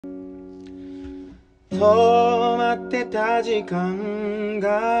止まってた時間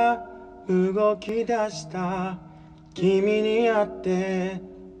が動き出した。君に会って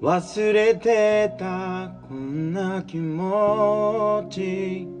忘れてたこんな気持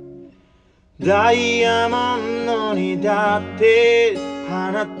ち。ダイヤモンドにだって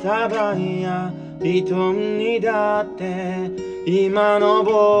花束やリトンにだって今の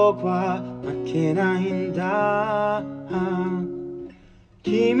僕は負けないんだ。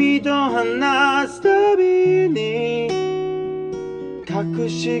君と話すたびに隠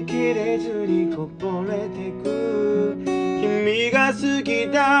しきれずにこぼれてく。君が好き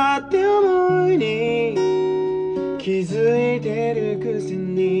だって思いに気づいてるくせ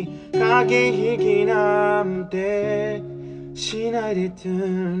に駆け引きなんてしないで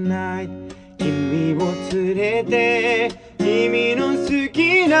tonight。 君を連れて君の好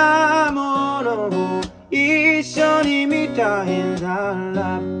きなものを一緒に見たいんだ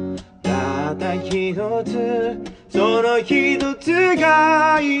ら、たった一つ、その一つ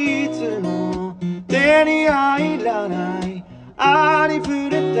がいつも手に入らないありふ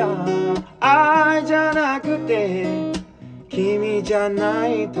れた愛じゃなくて、君じゃな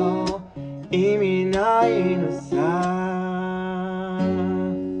いと意味ないのさ。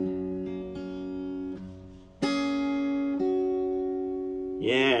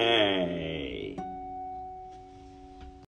Yeah